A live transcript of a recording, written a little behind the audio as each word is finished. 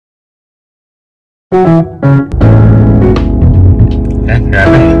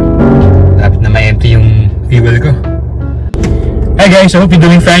Grabe. Dapat na may empty yung fuel ko. Hi guys, I hope you're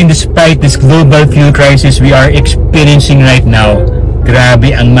doing fine despite this global fuel crisis we are experiencing right now.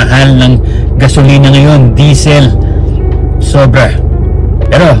 Grabe ang mahal ng gasolina ngayon, diesel. Sobra.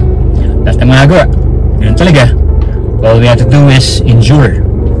 Pero, lahat ng magagawa. Ganun talaga. All we have to do is endure.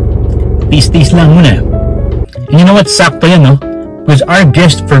 Tiis-tiis lang muna. And you know what? Sakto yan, no? Because our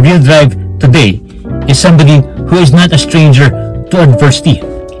guest for Real Drive today is somebody who is not a stranger to adversity.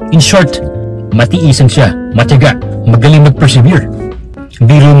 In short, matiisan siya, matiyaga, magaling mag-persevere.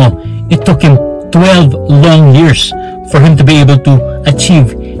 Biro mo, it took him 12 long years for him to be able to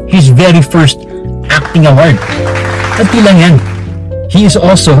achieve his very first acting award. At di lang yan, he is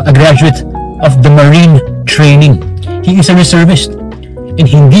also a graduate of the Marine training. He is a reservist. And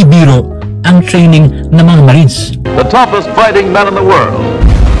hindi biro ang training ng mga Marines. The toughest fighting men in the world.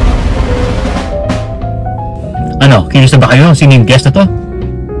 Ano, curious na ba kayo? Sino yung guest na to?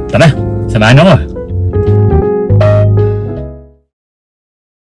 Tara, samahan ako.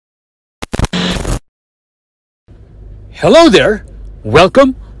 Hello there!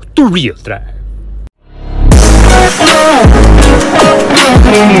 Welcome to Real Drive.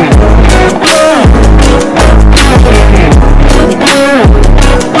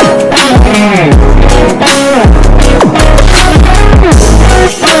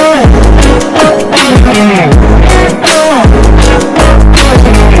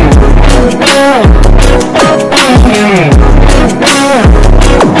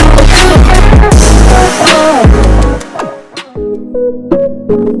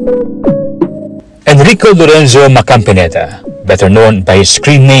 Enrico Lorenzo Pineda, better known by his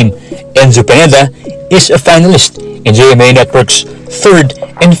screen name Enzo Pineda, is a finalist in GMA Network's 3rd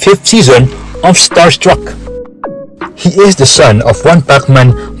and 5th season of Starstruck. He is the son of one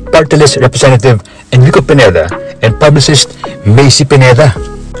Pacman party list representative Enrico Pineda and publicist Macy Pineda.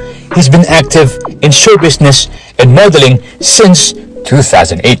 He's been active in show business and modeling since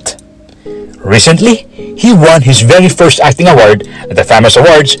 2008. Recently, he won his very first acting award at the FAMAS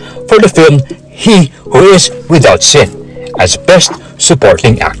Awards for the film He Who Is Without Sin as Best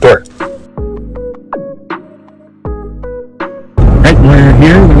Supporting Actor. Right, we're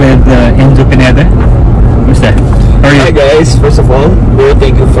here with Enzo Pineda. What's that? How are you? Hi guys, first of all,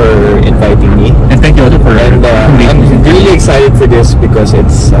 thank you for inviting me. And thank you also for I'm really excited for this because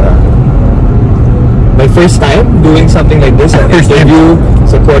it's my first time doing something like this, an interview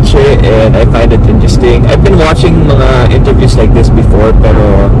sa kotse, and I find it interesting. I've been watching mga interviews like this before,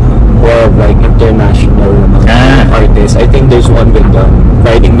 pero more of like international artists. I think there's one with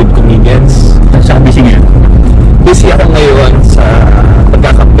riding with comedians. Saan busy nga? Busy ako ngayon sa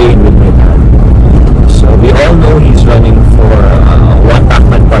pagka-campaign with my dad. So we all know he's running for one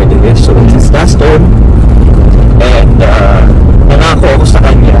Pacman party list, so it's his last term. And nangako ako sa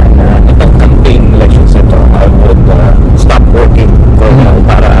kanya na itong campaign elections ito, I would stop working for a while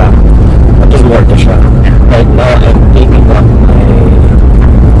para matulungan siya. Right now, I'm taking up my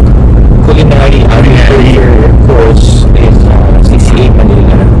culinary agriculture course in CCA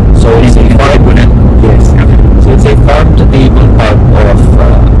Manila. So it's a farm. Yes. So it's a farm-to-table type of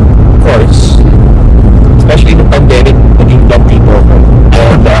course. Especially the pandemic, naging blood people.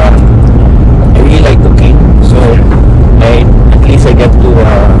 And I really like cooking. So at least I get to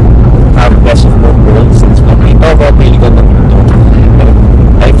have best of both worlds. Since makita ako, really good at ito.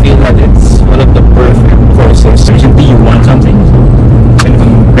 I feel that it's one of the perfect courses. Recently, you want something?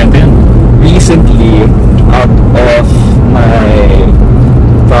 Recently, out of my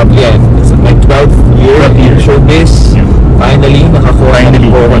it's my 12th year in showbiz, finally nakakuha na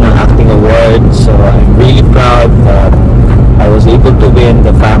po ako ng acting award. So I'm really proud that I was able to win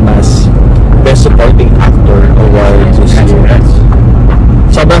the FAMAS Best Supporting Actor Award this year.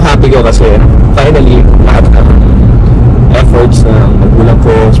 Sobrang happy ko kasi finally lahat ng efforts ng magulang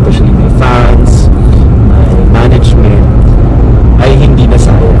ko, especially my fans, my management, ay hindi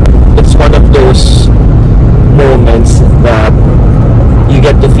nasayang. It's one of those moments that you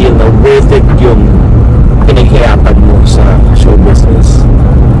get to feel na worth it yung pinaghirapan mo sa show business.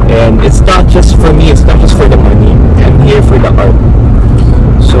 And it's not just for me, it's not just for the money. I'm here for the art.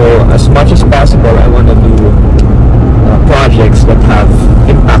 So as much as possible, I want to do projects that have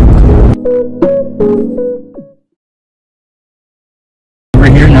impact.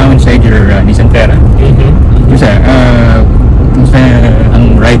 We're here now inside your Nissan Terra. Kumusta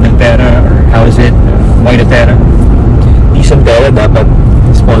ang ride ng Terra, or how is it? Why the Terra? Nissan Terra dapat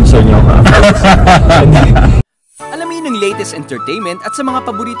sponsor niyo ako. Alamin ng latest entertainment at sa mga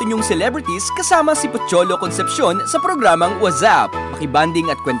paborito nyong celebrities kasama si Pocholo Concepcion sa programang What's Up. Makibanding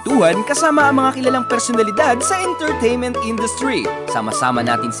at kwentuhan kasama ang mga kilalang personalidad sa entertainment industry. Sama-sama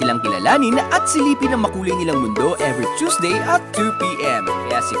natin silang kilalanin at silipin ang makulay nilang mundo every Tuesday at 2 p.m.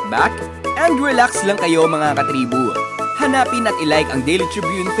 Kaya sit back and relax lang kayo mga katribu. Hanapin at ilike ang Daily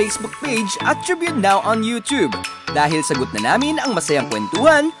Tribune Facebook page at TribuneNow on YouTube. Dahil sagot na namin ang masayang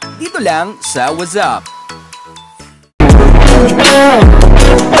kwentuhan dito lang sa What's Up.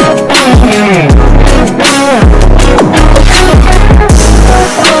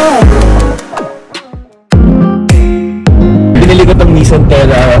 Binili ko tong Nissan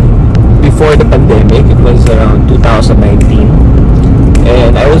Terra before the pandemic. It was around 2019.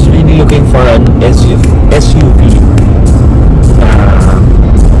 And I was really looking for an SUV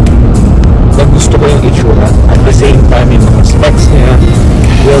na gusto ko yung itsura. At the same time, yung mga specs niya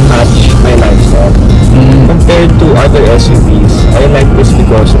will match my lifestyle. Compared to other SUVs, I like this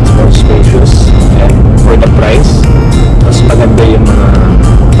because it's more spacious and for the price, mas maganda yung mga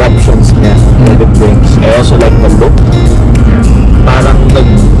options niya that it brings. I also like the look. Parang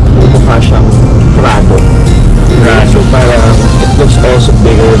nagmumukha siyang Prado. So parang it looks also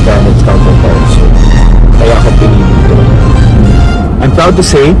bigger than its counterpart. So kaya ako pinili ito. I'm proud to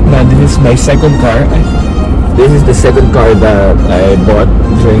say na this is my second car. This is the second car that I bought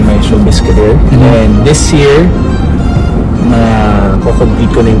during my showbiz career. And this year, kukomplete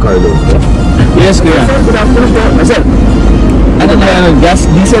ko na yung car load. Yes, kuya. Good afternoon po. Sir, ano na, gas,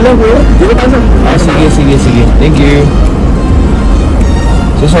 diesel lang kuya? Sige. Thank you.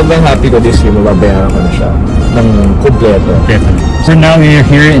 So sobrang happy ko this year, mababayaran ko na siya ng kompleto. So now we're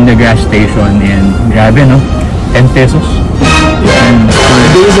here in the gas station and grabe no? 10 pesos. Yeah.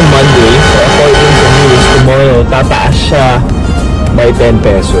 Today is a Monday, so according to news, tomorrow tataas siya by 10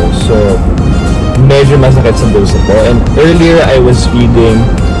 pesos. So medyo masakit sa bulsa po. And earlier I was reading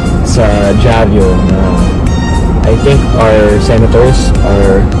sa dyaryo na I think our senators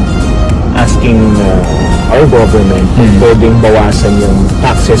are asking our government kung pwedeng bawasan yung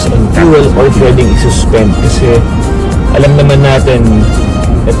taxes on fuel or pwedeng isuspend kasi alam naman natin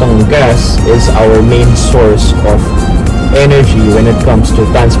itong gas is our main source of energy when it comes to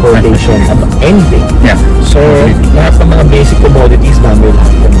transportation of anything. Yeah. So, lahat ng mga basic commodities namin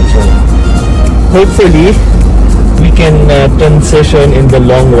lahat kami. So, hopefully, we can transition in the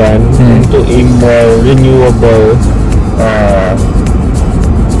long run into a more renewable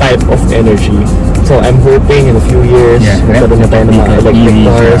type of energy. So, I'm hoping in a few years, magkaroon na tayo ng mga electric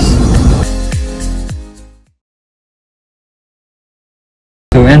cars.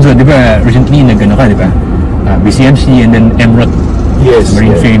 So Enzo, di ba recently nag-ano ka, di ba? BCMC and then MROT. Yes.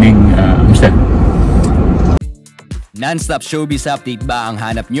 Marine training. Musta? Non-stop showbiz update ba ang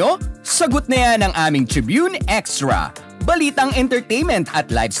hanap nyo? Sagot na yan ang aming Tribune Extra. Balitang entertainment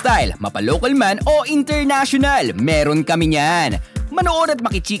at lifestyle, mapa-local man o international, meron kami niyan. Manood at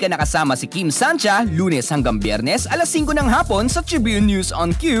makichika na kasama si Kim Sancha, Lunes hanggang Biyernes, alas 5 ng hapon sa Tribune News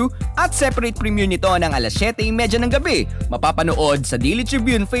on Q at separate premiere nito ng alas 7:30 ng gabi. Mapapanood sa Daily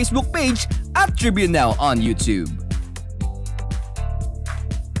Tribune Facebook page at TribuneNow on YouTube.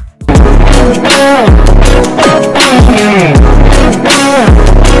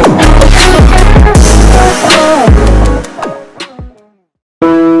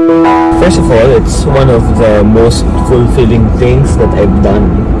 First of all, it's one of the most fulfilling things that I've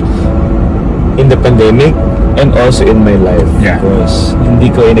done in the pandemic and also in my life. Yeah. Because hindi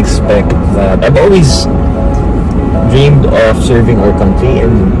ko in-expect that I've always dreamed of serving our country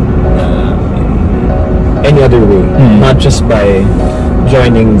in any other way, not just by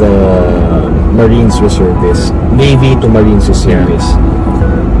joining the Marines Reservist, Navy to Marines Reservist.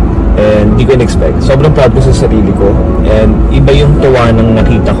 And di ko in-expect. Sobrang proud ko sa sarili ko. And iba yung tuwa nang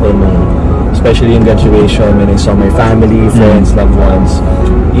nakita ko nung, especially in graduation, when I saw my family, friends, loved ones.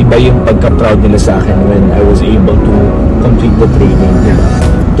 Iba yung pagka-proud nila sa akin when I was able to complete the training.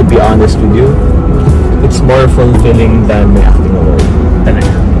 To be honest with you, it's more fulfilling than my acting award.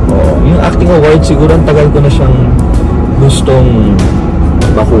 Talaga? Oo. Yung acting award, siguro ang tagal ko na siyang gustong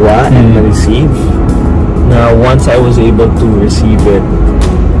makuha and ma-receive. Na once I was able to receive it,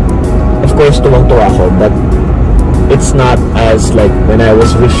 of course, tuwang-tuwa ako, but it's not as like when I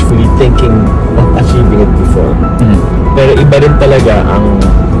was wishfully thinking of achieving it before. Pero iba rin talaga ang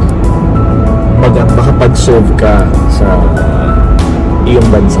makapag-serve ka sa iyong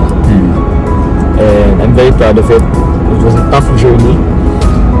bansa. And I'm very proud of it. It was a tough journey,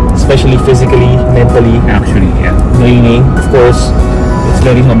 especially physically, mentally. Actually, yeah. Draining. Of course, it's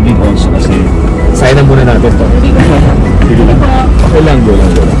very humbling also kasi sayang muna natin to. Okay lang, go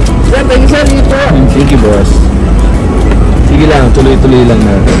lang. Sir, thank you sir, dito. Thank you, boss. Sige lang, tuloy-tuloy lang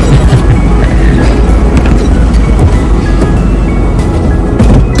natin.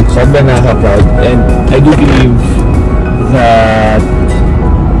 Sobrang nakaka-proud, and I do believe that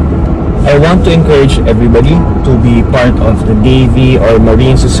I want to encourage everybody to be part of the Navy or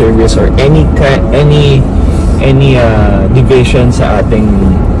Marine Service or any division sa ating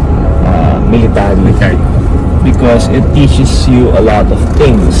military, because it teaches you a lot of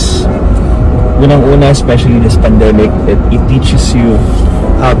things. Unang-una, especially this pandemic, it teaches you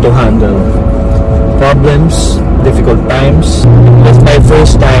how to handle problems, difficult times. It was my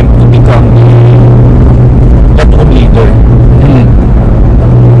first time to become a platoon leader.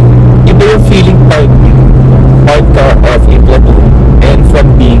 Iba yung feeling part ka of a platoon and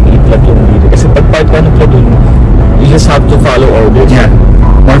from being a platoon leader. Kasi pag part ka ng platoon, you just have to follow orders. Yeah,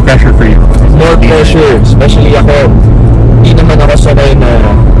 more pressure for you. More pressure, especially ako. Hindi naman ako sanay na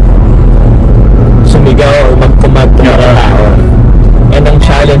sumigaw or mag-command ng mga tao. And ang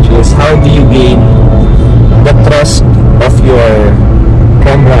challenge is, how do you gain the trust of your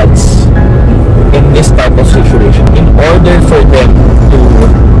comrades in this type of situation? In order for them to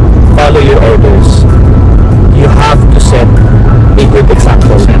follow your orders, you have to set a good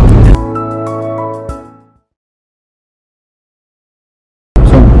example.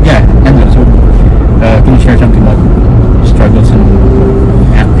 So yeah, Enzo, so can you share something about struggles in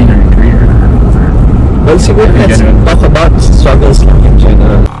acting or your career? Well, siguro let's talk about struggles lang in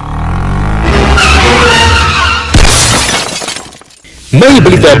general. May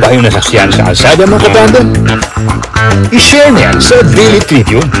balita ba yung nasaksiyan sa kalsada mga kapanda? I-share niyan sa Daily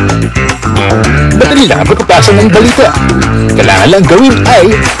Tribune. Madali lang ang pagkapasa ng balita. Kailangan lang gawin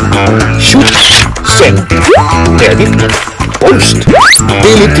ay shoot, send, edit, post.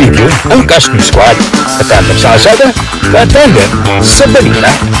 Daily Tribune, ang cash news squad. Katandem sa kalsada, katandem sa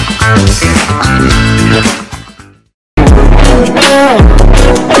balita.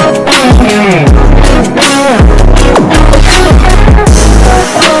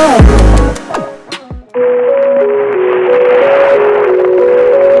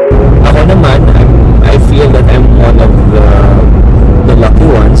 Ako naman, I feel that I'm one of the lucky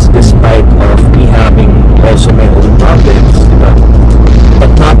ones, despite of me having also my own problems,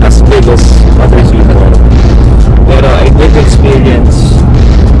 but not as big as other people. Pero I did experience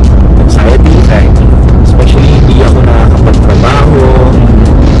anxiety, especially hindi ako nakakapagtrabaho.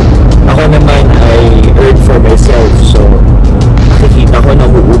 Ako naman, I earn for myself, so nakikita ko na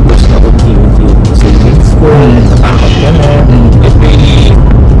uubos na unti-unti yung savings ko, natakot ka na. It really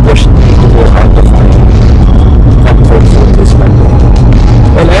pushed me to go out of my comfort zone this pandemic.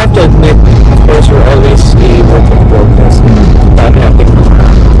 Well, I have to admit, of course, we're always a work in progress. Dami natin mga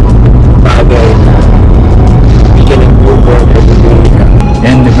bagay na we can improve on every day.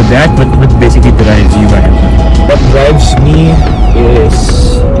 And with that, what basically drives you, Enzo? What drives me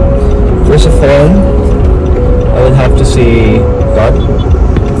is, first of all, I would have to say God.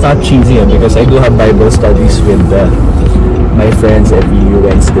 It's not cheesy because I do have Bible studies with my friends every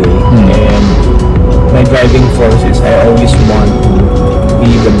Wednesday, and my driving force is I always want to be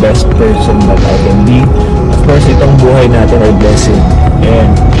the best person that I can be. Of course, itong buhay natin ay blessing,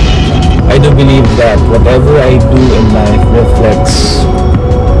 and I do believe that whatever I do in life reflects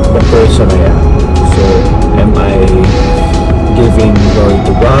the person I am. So, am I giving glory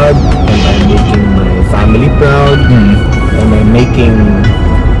to God? Am I making my family proud? Am I making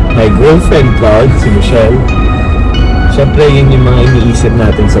my girlfriend proud, si Michelle? Siyempre, yun yung mga iniisip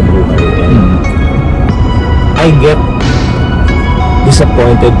natin sa buhay. And I get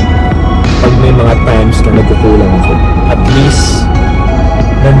disappointed pag may mga times na nagkukulang ako. At least,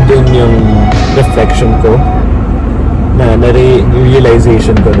 nandun yung reflection ko na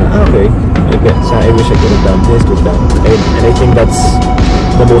realization ko na, okay, so I wish I could have done this, with that. And I think that's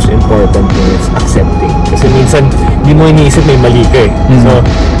the most important thing, is accepting. Kasi minsan, di mo iniisip may mali ka eh. So,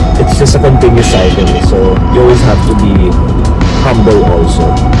 it's just a continuous cycle. So, you always have to be humble also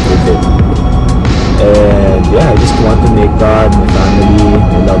with it. And yeah, I just want to make God, my family,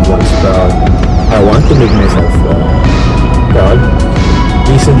 my loved ones proud. I want to make myself proud.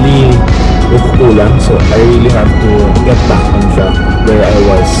 Recently, kulang, so I really have to get back on track where I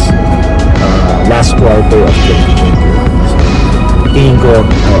was last quarter of 2021. So, tingin ko,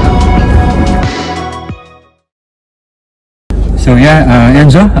 So yeah,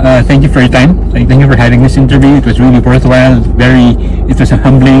 Enzo, thank you for your time. Thank you for having this interview. It was really worthwhile. It was a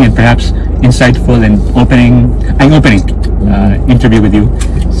humbling and perhaps insightful and eye-opening interview with you.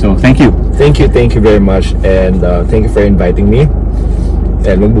 So thank you. Thank you very much, and thank you for inviting me.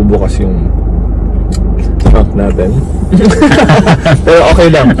 And magbubukas yung trunk natin. Pero okay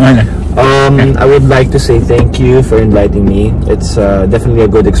lang. I would like to say thank you for inviting me. It's definitely a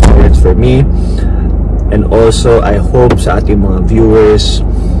good experience for me. And also, I hope sa ating mga viewers,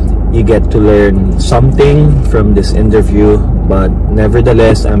 you get to learn something from this interview. But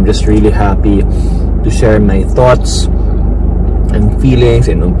nevertheless, I'm just really happy to share my thoughts and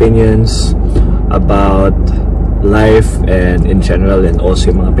feelings and opinions about life and in general, and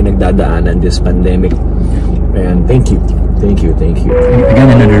also yung mga pinagdadaanan this pandemic. And thank you. Again,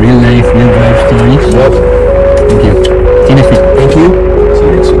 another real life, real life stories. Yep. Thank you. See you next week. Thank you. See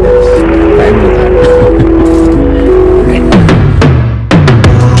you next week.